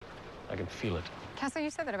I can feel it. Kessler, you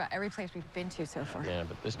said that about every place we've been to so far. Yeah,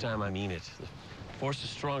 but this time I mean it. The force is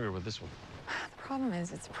stronger with this one. The problem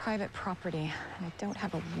is it's private property, and I don't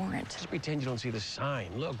have a warrant. Just pretend you don't see the sign.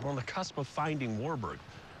 Look, we're on the cusp of finding Warburg,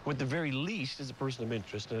 who at the very least is a person of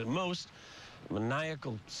interest, and at most, a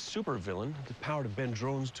maniacal supervillain with the power to bend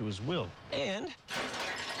drones to his will. And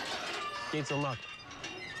gates unlocked.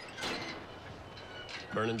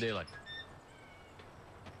 Burning daylight.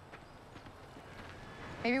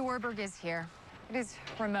 Maybe Warburg is here. It is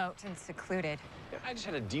remote and secluded. Yeah, I just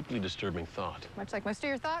had a deeply disturbing thought. Much like most of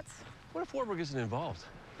your thoughts. What if Warburg isn't involved?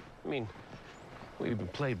 I mean, we've been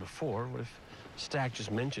played before. What if Stack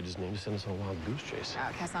just mentioned his name to send us on a wild goose chase?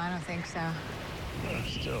 Oh, Kessler, I don't think so.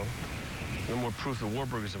 Still, no more proof that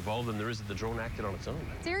Warburg is involved than there is that the drone acted on its own.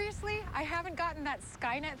 Seriously? I haven't gotten that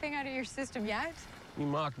Skynet thing out of your system yet? You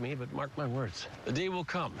mock me, but mark my words. The day will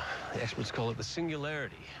come. The experts call it the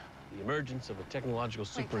singularity, the emergence of a technological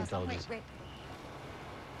superintelligence. Wait.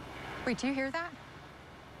 Wait, do you hear that?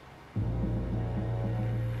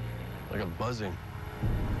 Like a buzzing.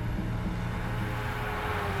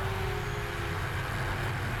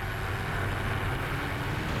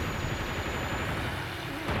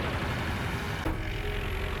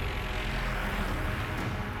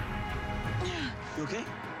 You okay?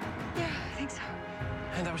 Yeah, I think so.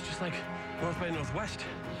 And that was just like north by northwest.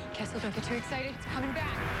 Kessler, don't get too excited. It's coming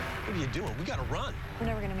back. What are you doing? We gotta run. We're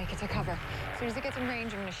never gonna make it to cover. As soon as it gets in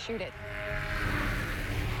range, I'm gonna shoot it.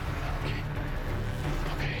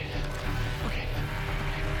 Okay.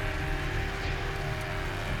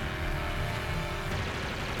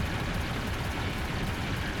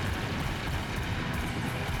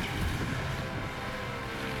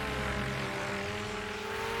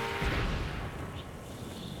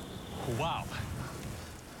 Wow.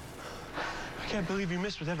 I can't believe you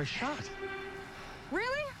missed with every shot.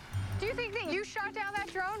 Really? Do you think that you shot down that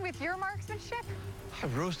drone with your marksmanship? I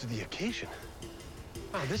rose to the occasion.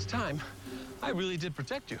 Wow, this time, I really did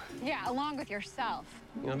protect you. Yeah, along with yourself.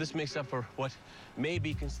 You know, this makes up for what may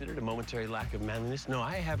be considered a momentary lack of manliness. No,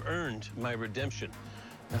 I have earned my redemption.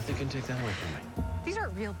 Nothing can take that away from me. These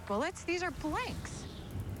aren't real bullets. These are blanks.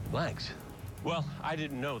 Blanks? Well, I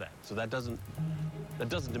didn't know that, so that doesn't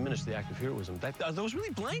diminish the act of heroism. Are those really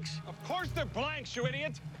blanks? Of course they're blanks, you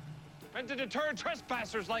idiot! Meant to deter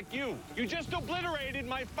trespassers like you. You just obliterated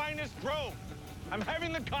my finest drone. I'm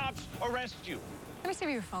having the cops arrest you. Let me save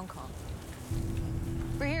you a phone call.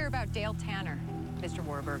 We're here about Dale Tanner, Mr.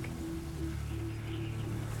 Warburg.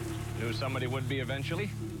 Knew somebody would be eventually.